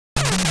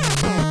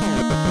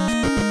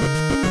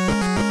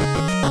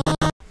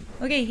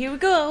Okay, here we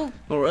go.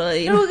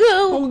 Alright. Here we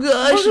go. Oh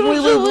gosh,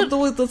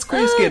 wait, let's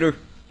crazy skater.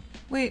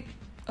 Wait.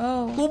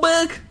 Oh. Go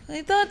back.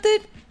 I thought that...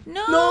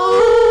 No!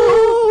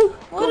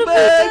 What Go have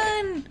back.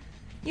 I done?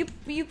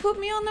 You put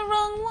me on the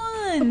wrong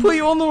one. I put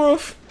you on the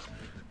roof.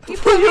 You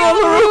put me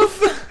on the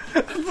roof.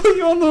 I put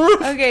you on the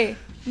roof. Okay.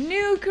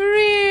 New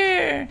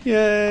career.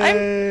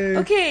 Yay.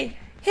 Okay.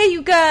 Hey,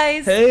 you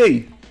guys.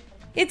 Hey.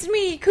 It's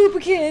me,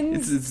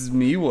 Koopakins. It's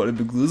me, what a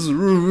big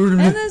lizard.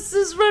 And this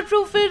is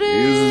Retrofitted.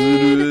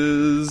 Yes, it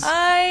is.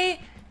 I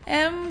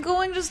am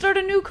going to start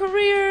a new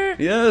career.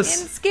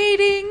 Yes. In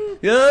skating.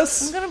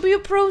 Yes. I'm gonna be a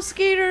pro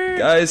skater.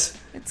 Guys.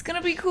 It's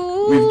gonna be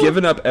cool. We've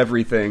given up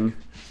everything.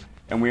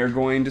 And we are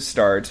going to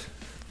start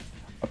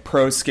a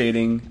pro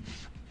skating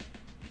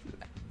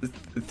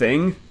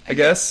thing, I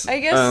guess. I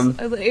guess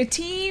a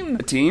team.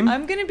 A team?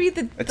 I'm gonna be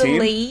the team?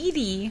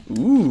 lady.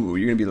 Ooh,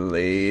 you're gonna be the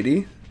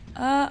lady.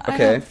 I Okay.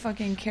 don't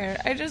fucking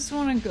care. I just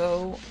want to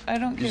go. I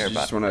don't care about.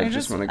 just wanna I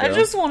go?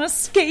 just want to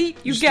skate,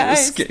 you Just wanna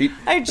guys. skate?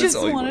 I That's just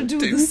all you want to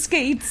wanna do do? the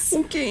skates.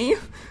 Okay,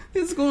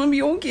 it's gonna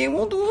be okay.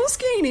 We'll do a little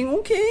skating,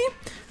 okay?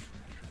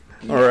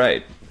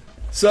 Alright.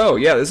 So,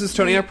 yeah, this is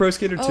Tony Hawk Pro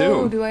Skater 2.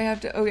 Oh, do I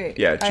have to? Okay.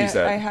 Yeah, choose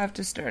that. I have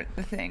to start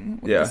the thing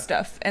with Yeah. the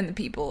stuff and the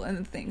people and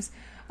the things.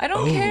 I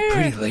don't Oh, care.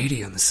 pretty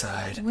lady on the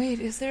side. Wait,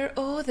 is there?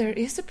 Oh, there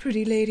is a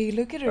pretty lady.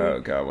 Look at her.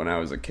 Oh god, when I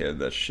was a kid,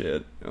 that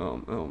shit.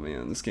 Oh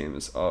man, this game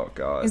is. Oh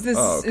god. Is this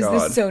oh, is god.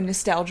 this so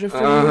nostalgia for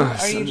you?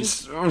 Are you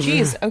just?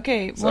 Jeez.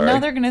 Okay. Well, Sorry. now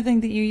they're gonna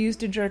think that you used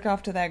to jerk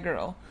off to that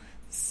girl.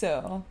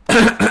 So.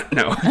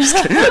 No, I'm just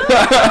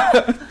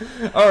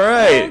kidding.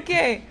 Alright.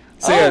 Okay.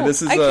 So yeah,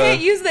 this is. I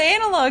can't use the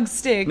analog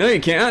stick. No,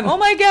 you can't. Oh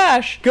my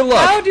gosh. Good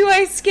luck. How do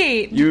I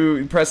skate?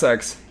 You press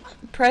X.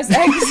 Press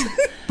X.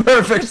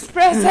 Perfect.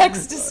 Press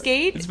X to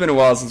skate. It's been a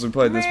while since we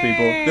played this,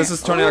 people. This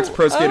is Tony Hawk's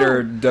Pro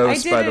Skater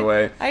Dose, by the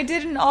way. I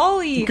did an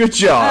ollie. Good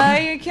job.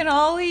 I can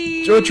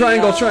ollie. Do a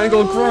triangle,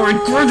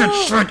 grind it,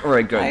 shit.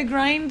 Alright, good. I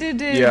grinded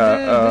it.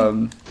 Yeah,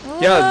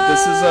 yeah,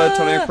 this is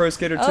Tony Hawk Pro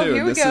Skater 2. Oh,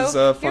 here we this go. is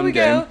a fun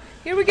game.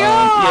 Here we go.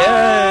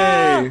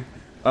 Yay!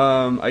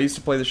 I used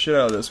to play the shit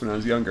out of this when I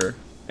was younger,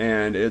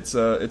 and it's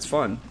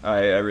fun. I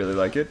really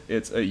like it.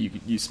 It's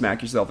you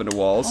smack yourself into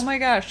walls. Oh my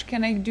gosh,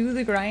 can I do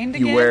the grind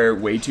again? You wear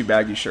way too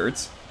baggy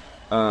shirts.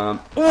 Oh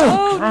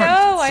God,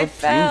 no, it's so I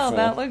fell. painful.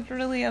 That looked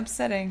really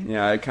upsetting.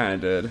 Yeah, I kind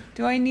of did.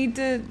 Do I need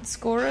to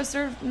score a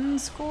certain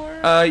score?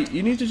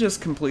 You need to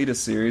just complete a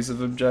series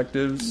of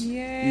objectives.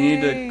 Yay. You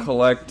need to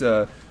collect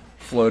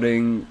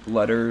floating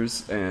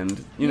letters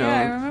and, you know, yeah,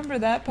 I remember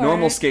that part.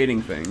 normal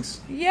skating things.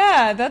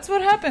 Yeah, that's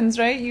what happens,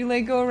 right? You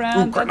like go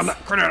around. I'm doing the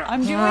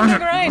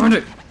grind. Grind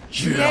it.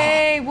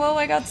 Yay! Whoa,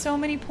 I got so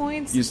many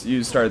points.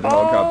 You started the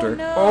helicopter.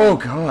 No. Oh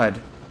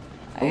god.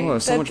 Oh,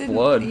 so much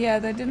blood. Yeah,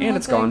 that didn't And look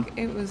it's gone. like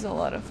it was a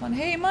lot of fun.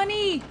 Hey,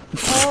 money!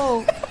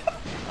 Oh.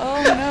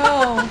 Oh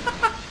no.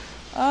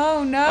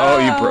 Oh no. Oh,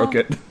 you broke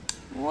it.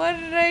 What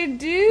did I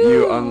do?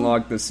 You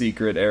unlocked the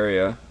secret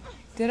area.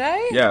 Did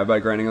I? Yeah, by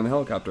grinding on the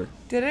helicopter.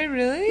 Did I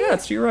really? Yeah,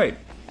 it's to your right.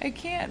 I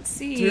can't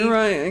see. To your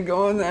right, and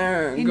go in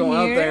there, In go here?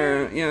 out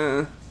there,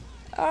 yeah.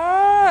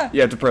 Ah!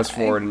 You have to press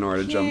forward in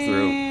order to jump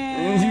through.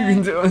 can't. You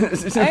can do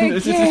it. I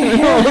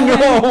can't.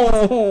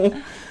 Oh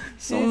no!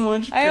 So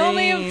much pain. I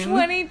only have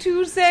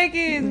 22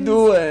 seconds.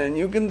 Do it.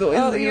 You can do it.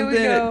 Oh, You here we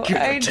did go. it. Get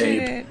the I tape.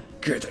 did it.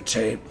 Get the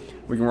tape.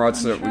 We can watch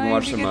some. We can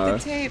watch Trying some to get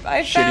the tape.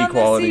 I shitty found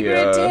quality the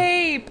secret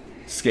tape.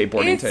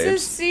 skateboarding It's a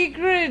tapes.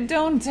 secret.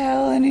 Don't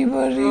tell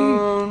anybody.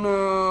 Oh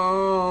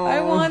no! I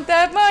want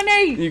that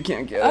money. You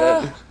can't get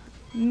Ugh. it.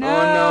 No.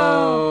 Oh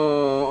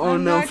no! Oh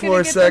I'm no! not gonna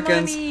 4 get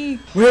seconds. The money.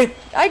 Wait!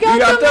 I got, you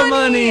got the the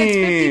money.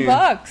 It's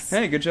 $50.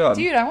 Hey, good job.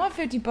 Dude, I want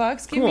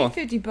 $50. Give Cool. me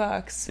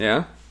 $50.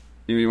 Yeah.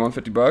 You want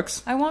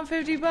 $50? I want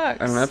 $50. I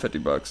don't have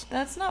 $50.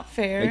 That's not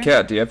fair. Hey,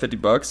 cat, do you have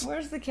 $50?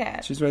 Where's the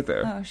cat? She's right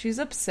there. Oh, she's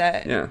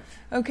upset. Yeah.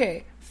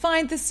 Okay,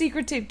 find the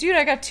secret tape. Dude,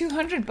 I got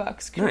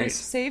 $200. Nice.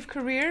 Save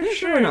career? Yeah,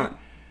 sure, why not?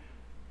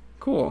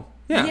 Cool.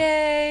 Yeah.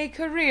 Yay,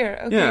 career.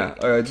 Okay.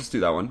 Yeah, just do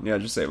that one. Yeah,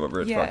 just save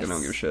over it. Yes. Fucking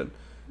don't give a shit.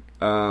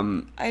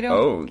 I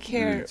don't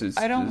care.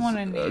 I don't want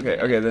to name Okay,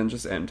 it. okay, then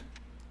just end.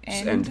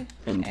 Just end.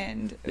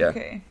 End. Yeah.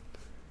 Okay.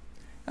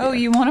 Oh,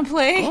 you want to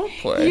play? I'll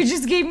play. You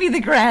just gave me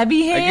the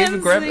grabby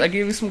hands? I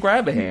gave you some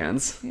grab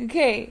hands.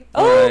 Okay.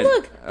 Oh, Alright,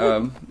 look.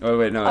 Oh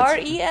wait, no. It's,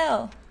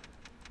 R-E-L.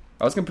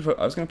 I was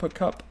gonna put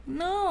cup.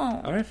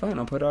 No. All right, fine.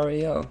 I'll put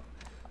R-E-L.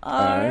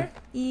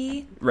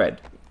 R-E.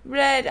 Red.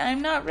 Red.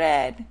 I'm not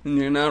red.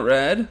 You're not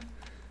red.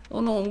 Oh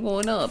no, I'm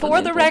going up.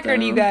 For the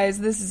record, you guys,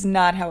 this is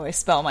not how I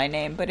spell my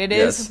name, but it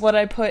is Yes. what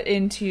I put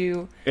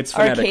into It's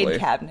arcade phonetically.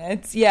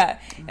 cabinets. Yeah,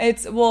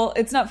 it's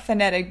not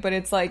phonetic, but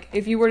it's like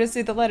if you were to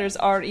say the letters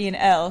R, E, and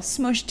L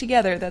smushed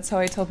together. That's how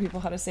I tell people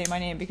how to say my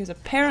name because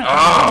apparently,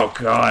 Oh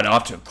god,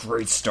 off to a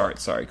great start.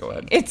 Sorry, go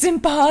ahead. it's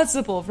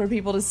impossible for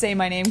people to say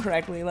my name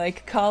correctly.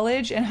 Like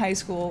college and high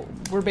school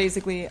were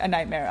basically a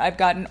nightmare. I've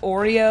gotten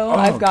Oreo,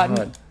 I've gotten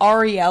God.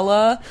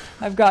 Ariella,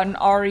 I've gotten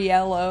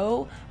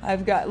Ariello.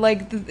 I've got,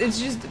 like, it's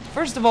just,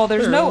 first of all,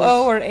 there's no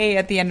O or A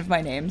at the end of my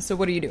name, so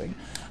what are you doing?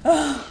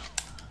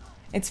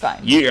 It's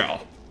fine. Yeah.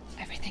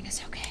 Everything is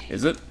okay.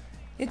 Is it?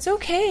 It's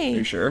okay. Are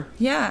you sure?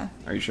 Yeah.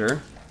 Are you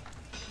sure?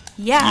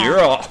 Yeah.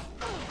 Yeah.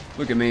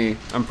 Look at me.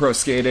 I'm pro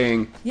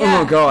skating. Yeah,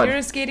 oh my god. You're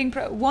a skating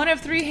pro. 1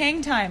 of 3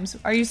 hang times.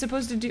 Are you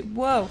supposed to do...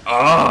 Whoa.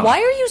 Ah. Why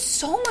are you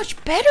so much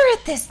better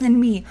at this than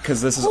me?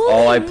 Because this is Holy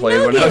all I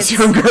played when I was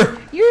younger.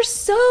 You're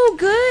so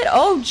good.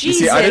 Oh,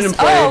 Jesus. You see, I didn't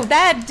play... Oh,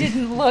 that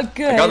didn't look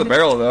good. I got the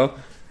barrel, though.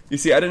 You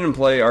see, I didn't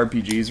play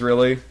RPGs,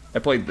 really. I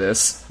played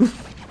this.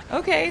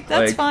 Okay,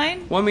 that's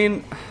fine. Well, I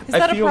mean... Is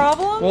that a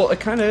problem? Well, it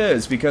kind of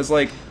is, because,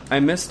 like, I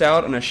missed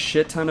out on a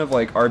shit ton of,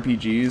 like,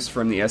 RPGs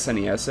from the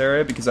SNES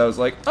era, because I was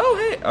like, oh,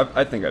 hey,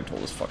 I think I've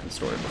told this fucking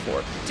story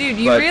before. Dude,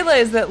 you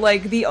realize that,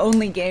 like, the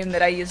only game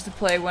that I used to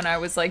play when I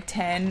was, like,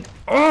 10...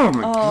 Oh,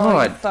 my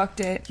god. You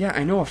fucked it. Yeah,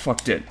 I know I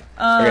fucked it.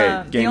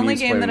 Okay, the only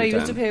game that I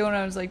used to play when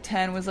I was like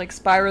 10 was like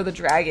Spyro the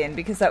Dragon,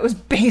 because that was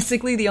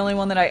basically the only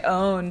one that I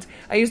owned.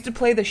 I used to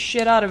play the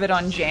shit out of it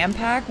on Jam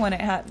Pack when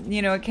it had,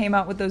 it came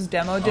out with those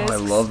demo discs. Oh, I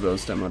love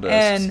those demo discs.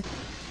 And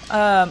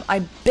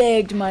I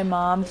begged my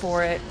mom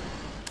for it.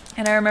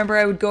 And I remember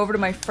I would go over to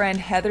my friend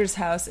Heather's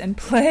house and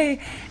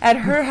play at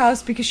her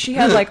house because she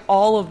had like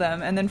all of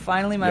them. And then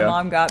finally my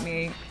mom got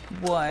me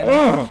one.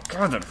 Oh,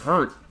 god, that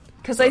hurt.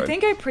 Because I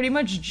think I pretty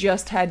much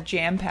just had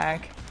Jam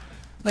Pack.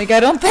 Like,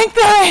 I don't think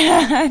that I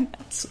had...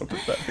 So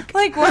pathetic.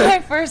 Like, when I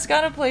first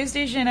got a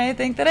PlayStation, I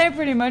think that I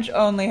pretty much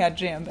only had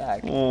Jam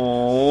Pack.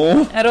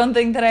 Aww. I don't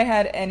think that I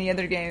had any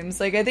other games.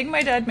 Like, I think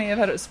my dad may have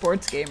had a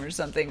sports game or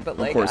something, but,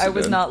 like, I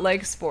was not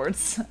like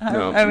sports.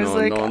 I was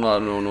like...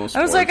 No sports.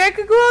 I was like, I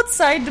could go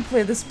outside to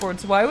play the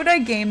sports. Why would I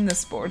game the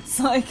sports?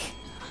 Like,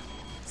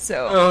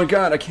 so... Oh,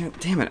 god, I can't...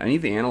 Damn it, I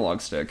need the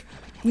analog stick.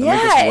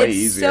 Yeah,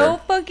 it's so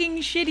fucking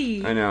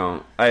shitty. I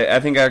know. I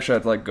think I actually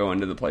have to, like, go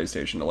into the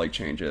PlayStation to, like,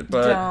 change it.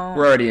 But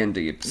we're already in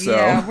deep, so...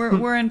 Yeah,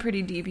 we're in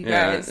pretty deep, you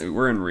guys. Yeah,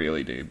 we're in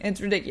really deep.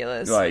 It's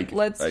ridiculous. Like,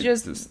 Let's I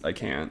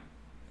can't.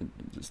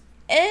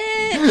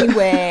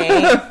 Anyway.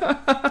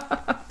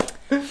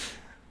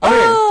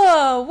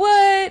 Oh,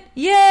 what?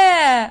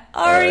 Yeah,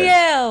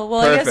 Ariel.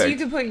 Well, Perfect. I guess you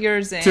could put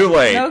yours in. Too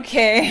late.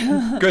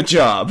 Okay. Good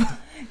job.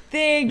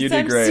 Thanks. You did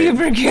I'm great.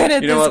 super good at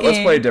this You know what? game.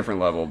 Let's play a different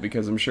level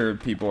because I'm sure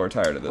people are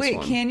tired of this one.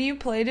 Wait, can you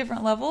play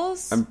different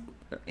levels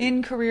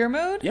in career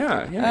mode?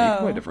 Yeah, you can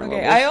play different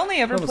levels. I only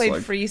ever played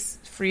like... free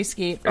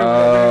skate.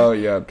 Oh,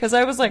 yeah. Because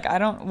I was like,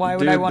 why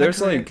would I want to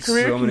career? Like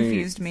career so many,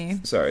 confused me.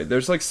 Sorry,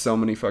 there's like so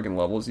many fucking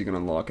levels you can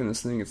unlock in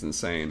this thing. It's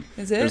insane.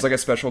 Is it? There's like a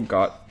special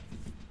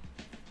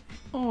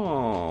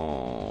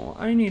Oh,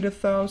 I need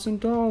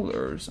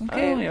 $1,000.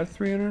 Okay. I only have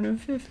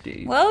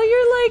 $350. Well,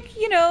 you're like,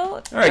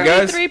 all right,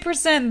 guys.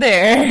 33%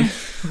 there.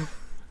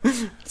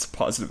 It's a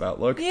positive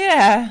outlook.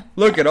 Yeah.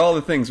 Look at all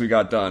the things we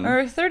got done.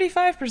 Or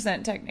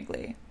 35%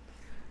 technically.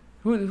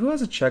 Who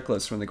has a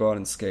checklist when they go out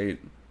and skate?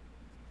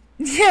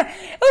 Yeah.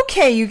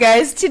 Okay, you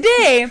guys.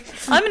 Today,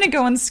 I'm going to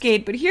go and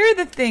skate, but here are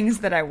the things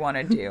that I want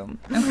to do.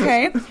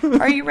 Okay?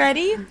 Are you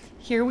ready?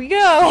 Here we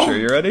go. Sure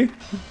you're ready?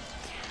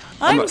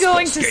 I'm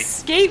going to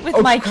skate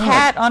with my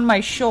cat on my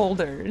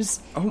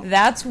shoulders. Oh.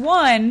 That's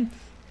one.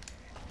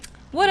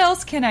 What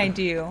else can I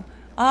do?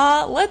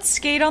 Let's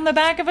skate on the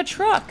back of a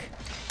truck.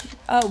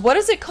 What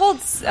is it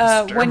called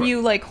when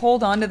you like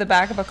hold on to the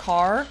back of a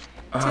car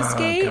to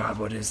skate? Oh god,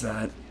 what is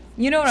that?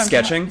 You know what I'm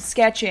Sketching?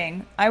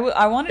 Sketching.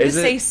 I wanted to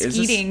say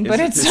skeeting, but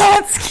it's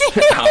not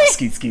skeeting.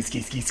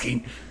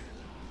 Skeet.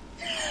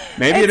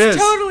 Maybe it is.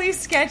 It's totally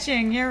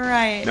sketching. You're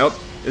right. Nope,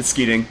 it's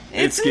skeeting.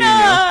 It's skeeting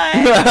not.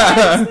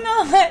 now. It's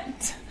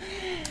not.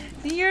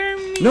 You're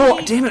mean. No,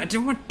 damn it! I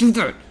didn't want to do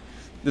that.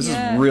 This is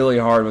really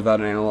hard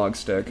without an analog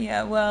stick.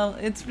 Yeah, well,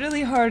 it's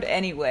really hard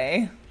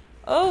anyway.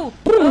 Oh,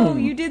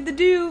 you did the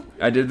do.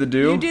 I did the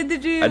do? You did the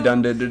do. I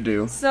done did the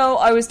do. So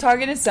I was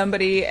talking to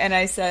somebody and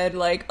I said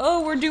like,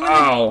 we're doing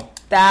the...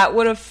 That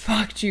would have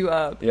fucked you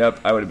up.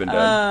 Yep, I would have been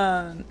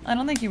dead. I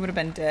don't think he would have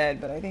been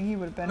dead, but I think he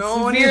would have been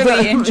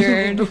severely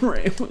injured.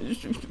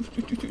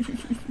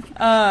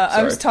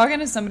 I was talking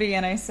to somebody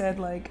and I said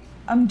like,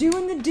 I'm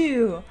doing the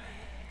do.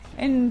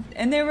 And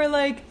they were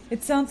like,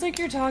 it sounds like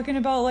you're talking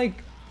about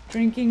like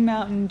drinking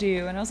Mountain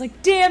Dew. And I was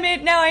like, damn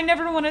it, now I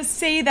never want to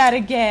say that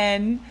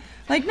again.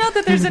 Like, not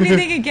that there's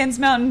anything against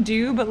Mountain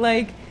Dew, but,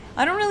 like,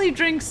 I don't really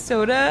drink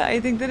soda. I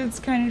think that it's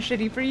kind of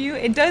shitty for you.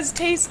 It does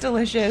taste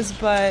delicious,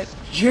 but...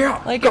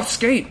 Yeah, like, go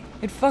skate!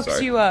 It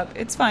fucks you up.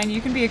 It's fine. You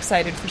can be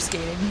excited for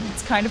skating.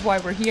 It's kind of why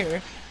we're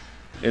here.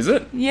 Is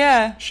it?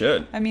 Yeah.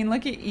 Shit. I mean,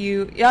 look at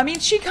you. I mean,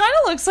 she kind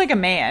of looks like a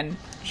man.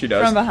 She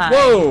does. From behind.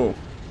 Whoa!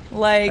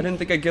 Like... I didn't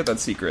think I'd get that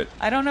secret.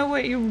 I don't know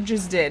what you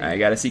just did. I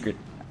got a secret.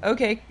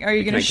 Okay, are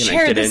you going to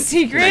share the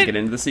secret? Can I get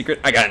into the secret?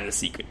 I got into the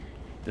secret.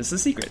 This is a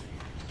secret.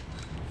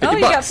 Oh,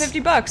 you got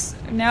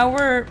 $50. Now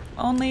we're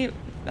only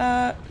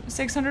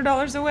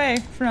 $600 away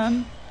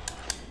from...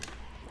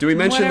 Do we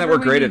mention that we're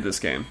great at this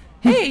game?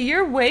 Hey,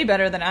 you're way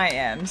better than I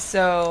am,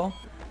 so...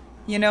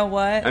 You know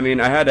what? I mean,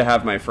 I had to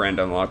have my friend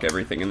unlock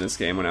everything in this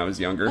game when I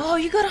was younger. Oh,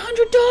 you got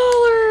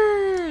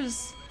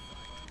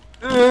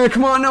 $100!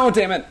 Come on, no,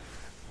 damn it.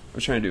 I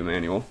was trying to do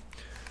manual.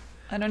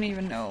 I don't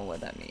even know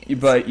what that means.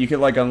 But you could,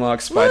 like,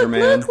 unlock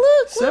Spider-Man.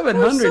 Look,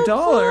 $700? So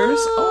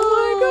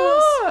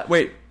oh my god!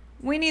 Wait.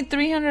 We need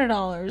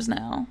 $300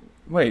 now.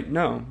 Wait,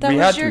 no. That We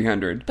was had your-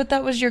 300. But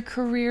that was your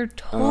career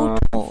total.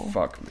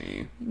 Fuck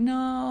me.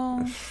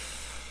 No.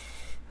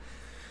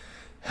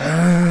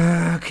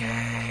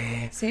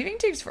 Okay. Saving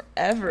takes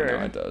forever. I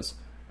know it does.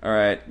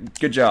 Alright,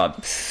 good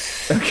job.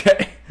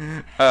 Okay.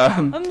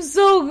 I'm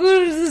so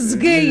good at this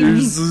game.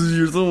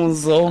 You're doing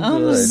so good.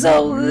 I'm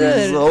so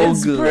good.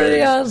 It's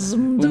pretty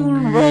awesome. I'm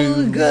doing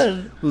really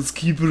good. Let's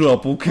keep it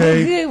up,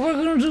 okay? Okay, we're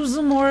gonna do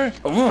some more.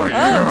 Oh,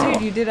 yeah. Oh,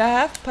 dude, you did a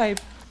half pipe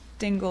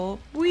dingle.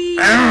 Wee.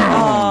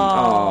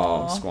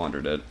 Oh,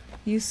 squandered it.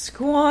 You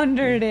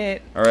squandered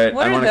it. Alright,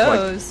 What I are want to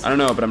collect. those? I don't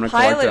know, but I'm gonna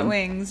collect Pilot them.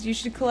 wings. You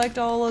should collect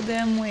all of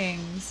them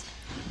wings.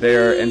 They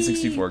are Whee!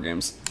 N64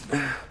 games.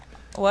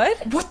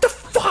 What? What the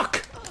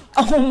fuck?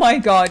 Oh my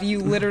god, you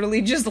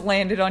literally just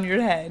landed on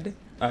your head.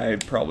 I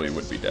probably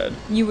would be dead.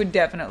 You would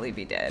definitely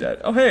be dead.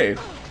 Dead. Oh, hey.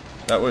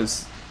 That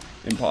was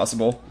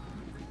impossible.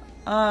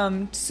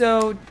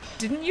 So,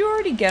 didn't you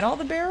already get all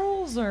the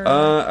barrels, or?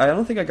 I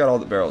don't think I got all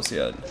the barrels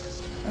yet.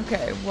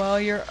 Okay, well,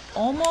 you're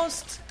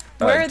almost...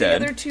 Where are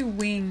dead. the other two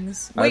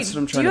wings? That's Wait, what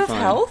I'm do trying you to have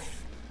find.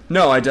 health?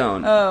 No, I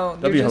don't. Oh,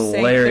 that'd be you're just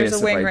saying hilarious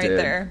there's a wing if I right did.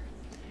 there.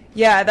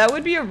 Yeah, that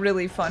would be a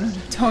really fun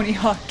Tony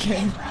Hawk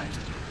game.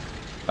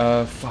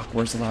 Fuck,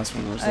 where's the last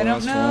one? Where's the I don't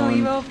last know, one?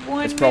 you have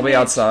 1 It's probably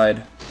minute.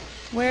 outside.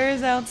 Where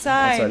is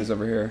outside? Outside is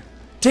over here.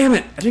 Damn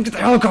it! I didn't get the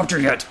helicopter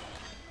yet!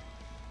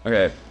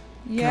 Okay.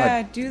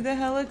 Yeah, do the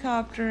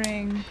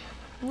helicoptering.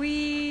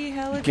 Wee,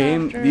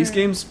 helicopter. These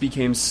games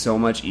became so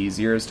much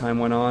easier as time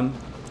went on.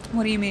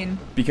 What do you mean?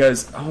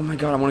 Because, oh my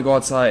god, I want to go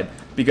outside.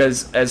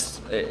 Because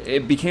as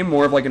it became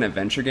more of like an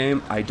adventure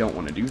game, I don't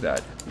want to do that.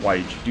 Why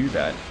did you do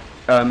that?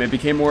 It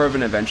became more of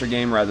an adventure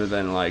game rather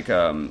than like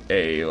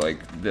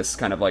this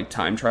kind of like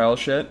time trial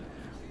shit.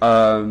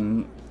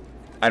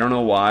 I don't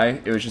know why.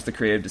 It was just the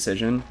creative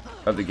decision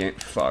of the game.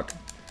 Fuck.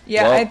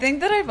 Yeah, Well- I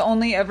think that I've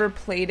only ever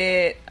played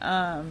it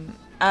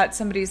at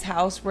somebody's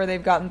house where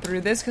they've gotten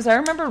through this, because I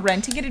remember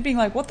renting it and being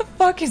like, what the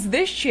fuck is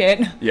this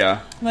shit? Yeah.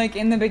 Like,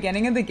 in the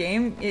beginning of the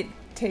game,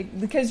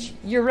 because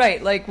you're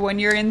right, like, when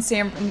you're in is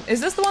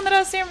this the one that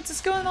has San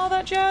Francisco and all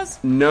that jazz?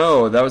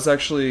 No, that was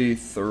actually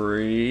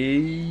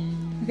 3.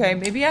 Okay,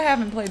 maybe I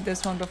haven't played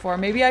this one before.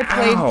 Maybe I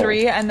played Ow.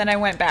 3 and then I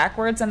went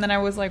backwards and then I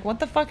was like, what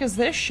the fuck is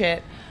this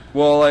shit?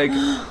 Well, like,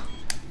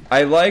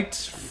 I liked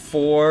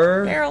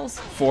 4. Barrels.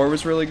 4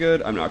 was really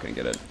good. I'm not gonna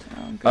get it.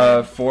 Oh,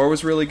 good. 4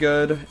 was really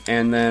good,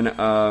 and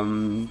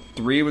then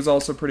 3 was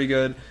also pretty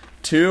good.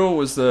 2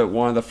 was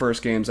one of the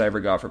first games I ever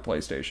got for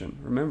PlayStation.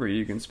 Remember,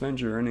 you can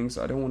spend your earnings.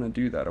 I don't want to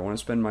do that. I want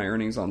to spend my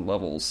earnings on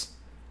levels.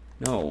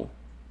 No.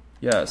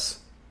 Yes.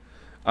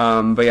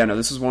 But yeah, no,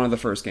 this is one of the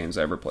first games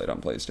I ever played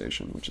on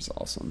PlayStation, which is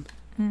awesome.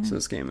 Mm-hmm. So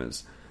this game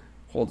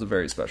holds a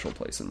very special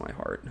place in my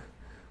heart.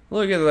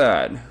 Look at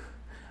that.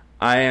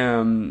 I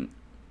am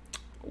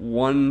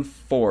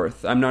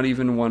 1/4. I'm not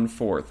even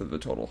 1/4 of the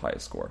total high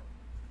score.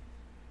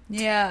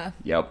 Yeah.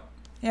 Yep.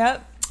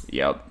 Yep.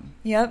 Yep.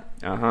 Yep.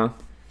 Uh-huh.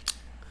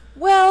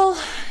 Well,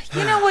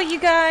 you know what, you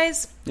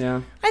guys?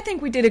 Yeah. I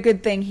think we did a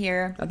good thing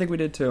here. I think we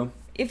did too.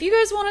 If you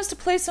guys want us to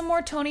play some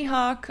more Tony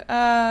Hawk,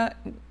 let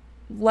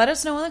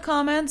us know in the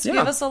comments. Yeah.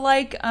 Give us a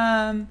like,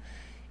 and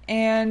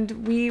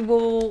we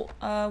will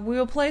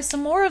play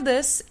some more of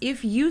this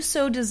if you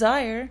so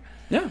desire.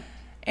 Yeah.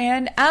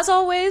 And as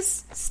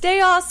always, stay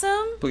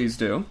awesome, Please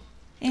do.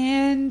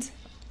 and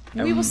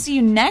we will see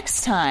you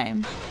next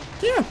time.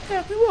 Yeah,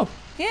 we will.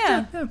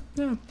 Yeah.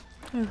 Yeah.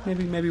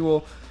 Maybe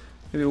we'll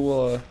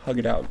hug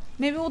it out.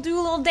 Maybe we'll do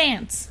a little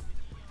dance.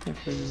 Yeah,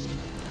 maybe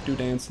we'll do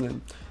dance and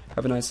then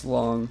have a nice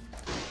long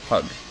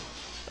hug.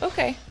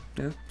 Okay.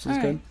 Yeah, sounds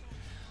All good. right.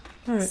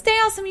 All right. Stay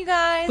awesome, you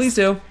guys. Please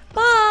do.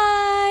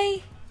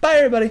 Bye. Bye,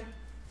 everybody.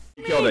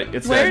 You killed it.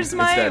 It's dead. It's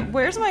dead.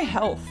 Where's my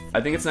health? I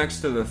think it's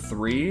next to the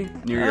 3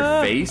 near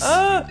your face.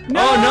 No,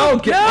 Oh no!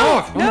 Get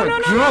off! Oh no, my no,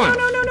 no, god!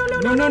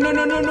 no, no,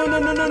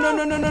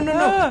 no, no, no!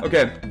 no.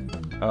 Okay.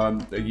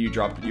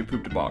 You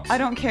pooped a box. I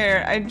don't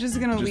care. I'm just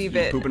gonna Just leave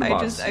it. poop in a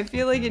box. I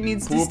feel like it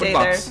needs to Poop in stay a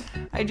there. box.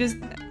 I just.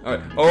 All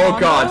right. Oh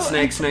god!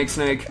 no.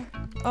 Snake!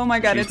 Oh my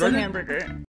god! It's a Cheeseburger? hamburger.